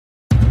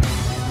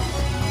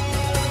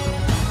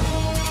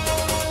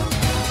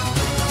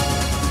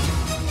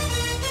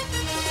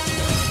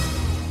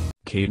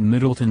Kate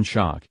Middleton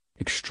shock,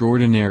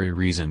 extraordinary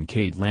reason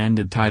Kate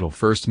landed title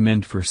first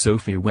meant for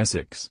Sophie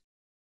Wessex.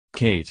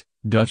 Kate,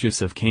 Duchess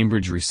of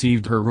Cambridge,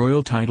 received her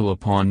royal title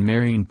upon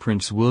marrying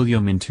Prince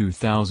William in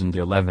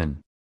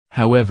 2011.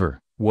 However,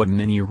 what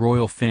many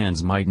royal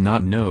fans might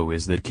not know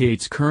is that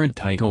Kate's current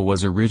title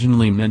was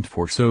originally meant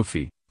for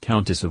Sophie,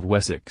 Countess of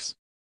Wessex.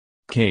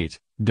 Kate,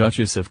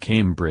 Duchess of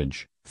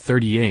Cambridge,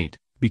 38,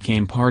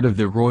 became part of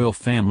the royal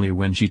family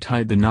when she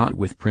tied the knot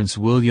with Prince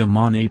William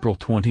on April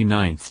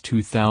 29,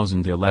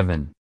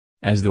 2011.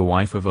 As the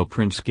wife of a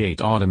prince,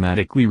 Kate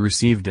automatically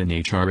received an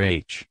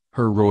HRH,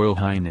 Her Royal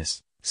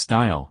Highness,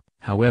 style.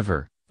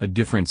 However, a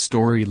different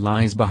story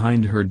lies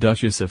behind her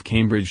Duchess of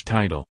Cambridge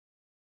title.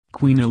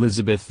 Queen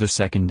Elizabeth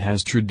II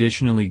has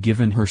traditionally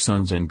given her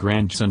sons and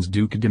grandsons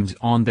dukedoms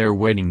on their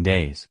wedding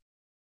days.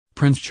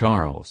 Prince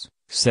Charles,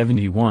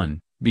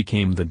 71,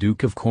 became the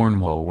Duke of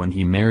Cornwall when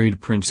he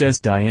married Princess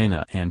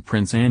Diana, and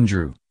Prince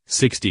Andrew,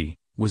 60,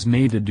 was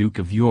made a Duke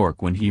of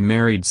York when he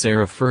married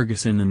Sarah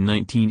Ferguson in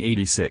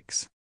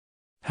 1986.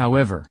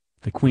 However,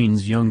 the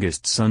Queen's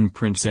youngest son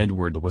Prince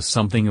Edward was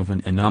something of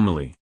an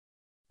anomaly.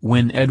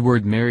 When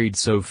Edward married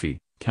Sophie,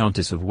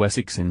 Countess of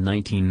Wessex in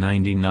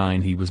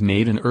 1999, he was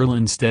made an Earl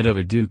instead of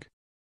a Duke.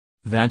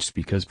 That's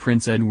because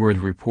Prince Edward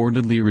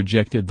reportedly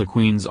rejected the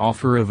Queen's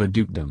offer of a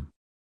dukedom.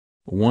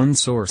 One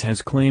source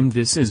has claimed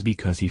this is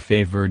because he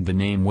favored the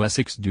name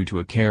Wessex due to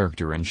a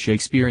character in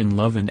Shakespeare in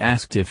Love and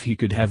asked if he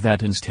could have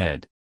that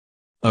instead.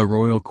 A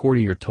royal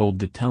courtier told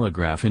The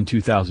Telegraph in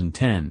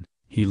 2010,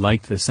 he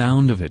liked the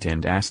sound of it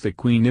and asked the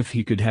Queen if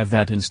he could have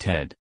that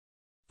instead.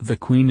 The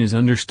Queen is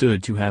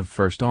understood to have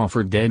first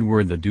offered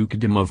Edward the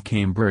Dukedom of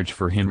Cambridge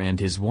for him and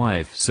his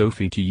wife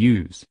Sophie to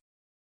use.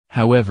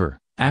 However,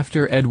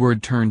 after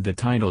Edward turned the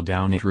title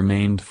down, it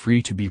remained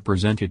free to be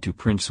presented to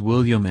Prince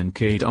William and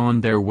Kate on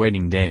their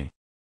wedding day.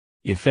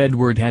 If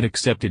Edward had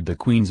accepted the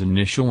Queen's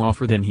initial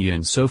offer, then he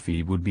and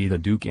Sophie would be the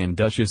Duke and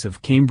Duchess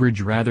of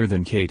Cambridge rather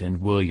than Kate and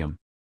William.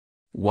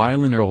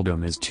 While an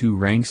earldom is 2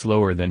 ranks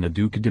lower than a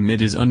dukedom,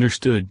 it is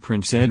understood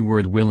Prince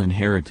Edward will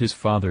inherit his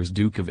father's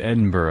Duke of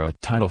Edinburgh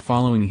title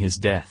following his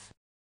death.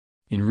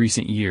 In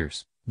recent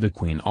years, the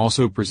Queen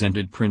also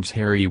presented Prince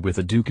Harry with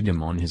a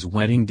dukedom on his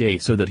wedding day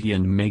so that he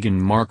and Meghan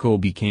Markle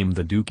became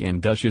the Duke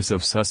and Duchess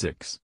of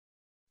Sussex.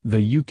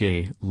 The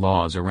UK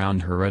laws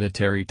around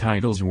hereditary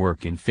titles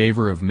work in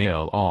favour of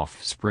male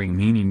offspring,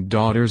 meaning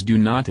daughters do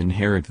not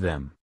inherit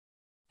them.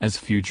 As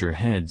future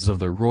heads of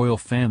the royal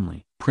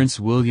family,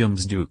 Prince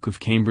William's Duke of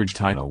Cambridge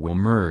title will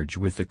merge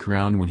with the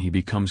crown when he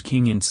becomes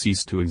king and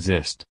cease to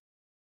exist.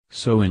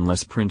 So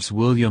unless Prince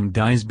William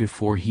dies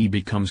before he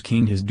becomes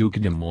king, his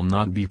dukedom will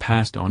not be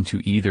passed on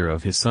to either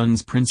of his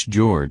sons, Prince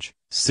George,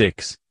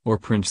 6, or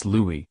Prince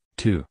Louis,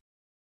 2.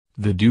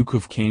 The Duke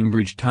of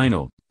Cambridge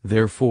title,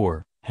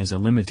 therefore, has a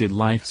limited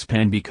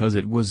lifespan because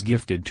it was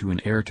gifted to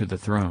an heir to the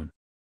throne.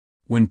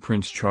 When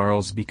Prince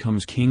Charles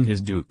becomes king,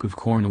 his Duke of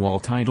Cornwall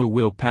title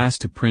will pass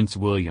to Prince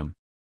William.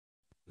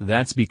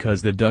 That's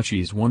because the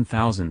Duchy's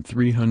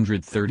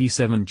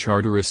 1337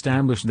 charter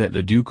established that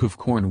the Duke of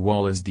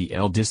Cornwall is the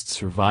eldest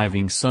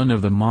surviving son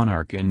of the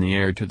monarch and the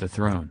heir to the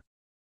throne.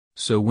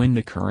 So when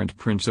the current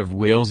Prince of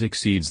Wales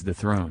exceeds the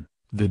throne,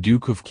 the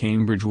Duke of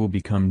Cambridge will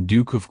become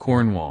Duke of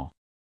Cornwall.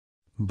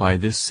 By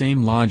this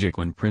same logic,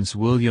 when Prince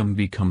William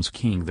becomes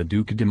king, the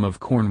Dukedom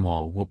of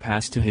Cornwall will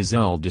pass to his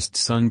eldest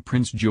son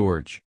Prince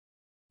George.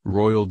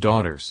 Royal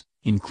daughters,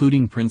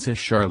 including Princess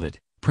Charlotte,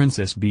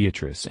 Princess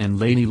Beatrice and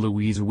Lady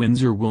Louise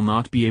Windsor, will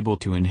not be able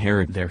to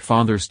inherit their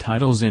father's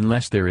titles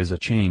unless there is a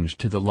change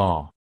to the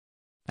law.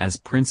 As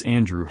Prince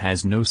Andrew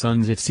has no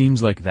sons, it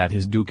seems like that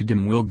his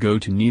dukedom will go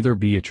to neither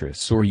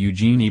Beatrice or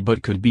Eugenie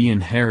but could be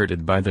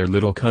inherited by their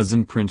little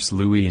cousin Prince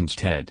Louis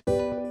instead.